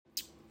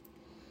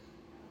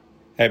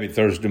Happy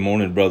Thursday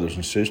morning, brothers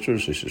and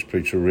sisters. This is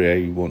Preacher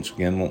Ray once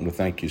again wanting to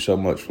thank you so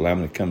much for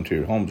allowing me to come to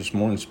your home this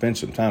morning, spend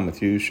some time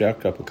with you, share a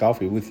cup of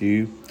coffee with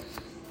you,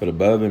 but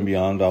above and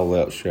beyond all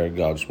else, share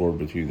God's Word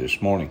with you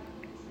this morning.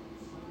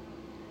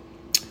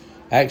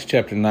 Acts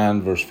chapter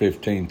 9, verse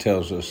 15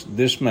 tells us,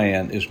 "This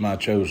man is my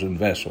chosen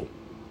vessel,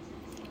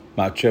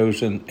 my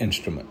chosen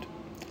instrument."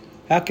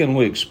 How can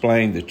we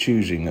explain the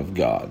choosing of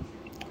God?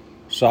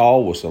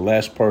 Saul was the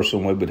last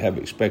person we would have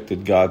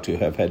expected God to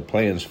have had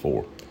plans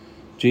for.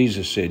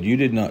 Jesus said, "You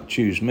did not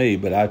choose me,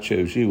 but I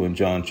chose you," in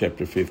John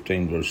chapter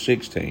 15, verse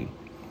 16.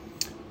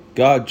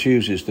 God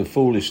chooses the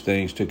foolish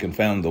things to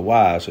confound the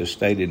wise, as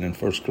stated in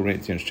 1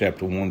 Corinthians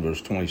chapter 1,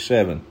 verse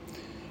 27.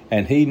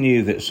 And he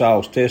knew that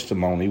Saul's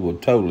testimony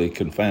would totally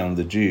confound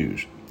the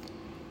Jews.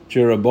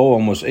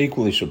 Jeroboam was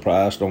equally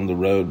surprised on the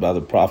road by the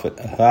prophet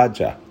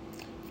Ahijah,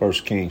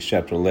 1 Kings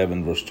chapter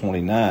 11, verse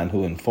 29,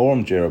 who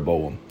informed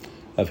Jeroboam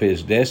of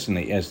his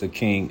destiny as the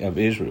king of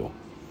Israel.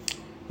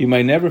 You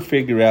may never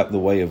figure out the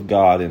way of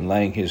God in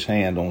laying his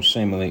hand on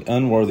seemingly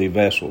unworthy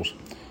vessels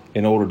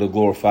in order to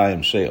glorify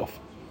himself.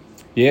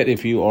 Yet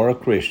if you are a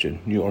Christian,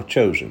 you are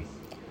chosen.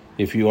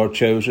 If you are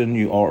chosen,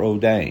 you are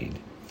ordained.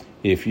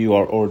 If you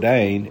are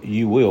ordained,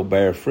 you will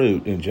bear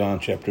fruit in John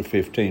chapter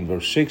 15,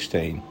 verse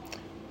 16.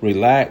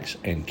 Relax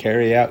and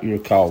carry out your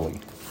calling.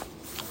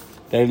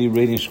 Daily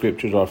reading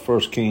scriptures are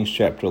 1 Kings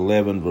chapter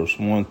 11, verse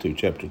 1 through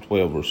chapter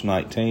 12, verse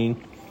 19.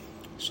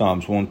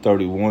 Psalms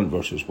 131,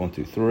 verses 1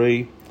 through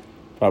 3.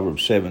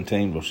 Proverbs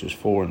 17, verses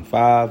 4 and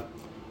 5,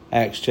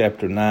 Acts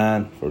chapter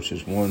 9,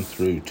 verses 1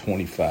 through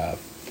 25.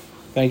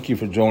 Thank you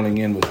for joining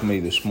in with me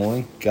this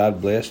morning.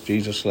 God bless.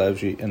 Jesus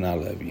loves you, and I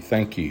love you.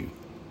 Thank you.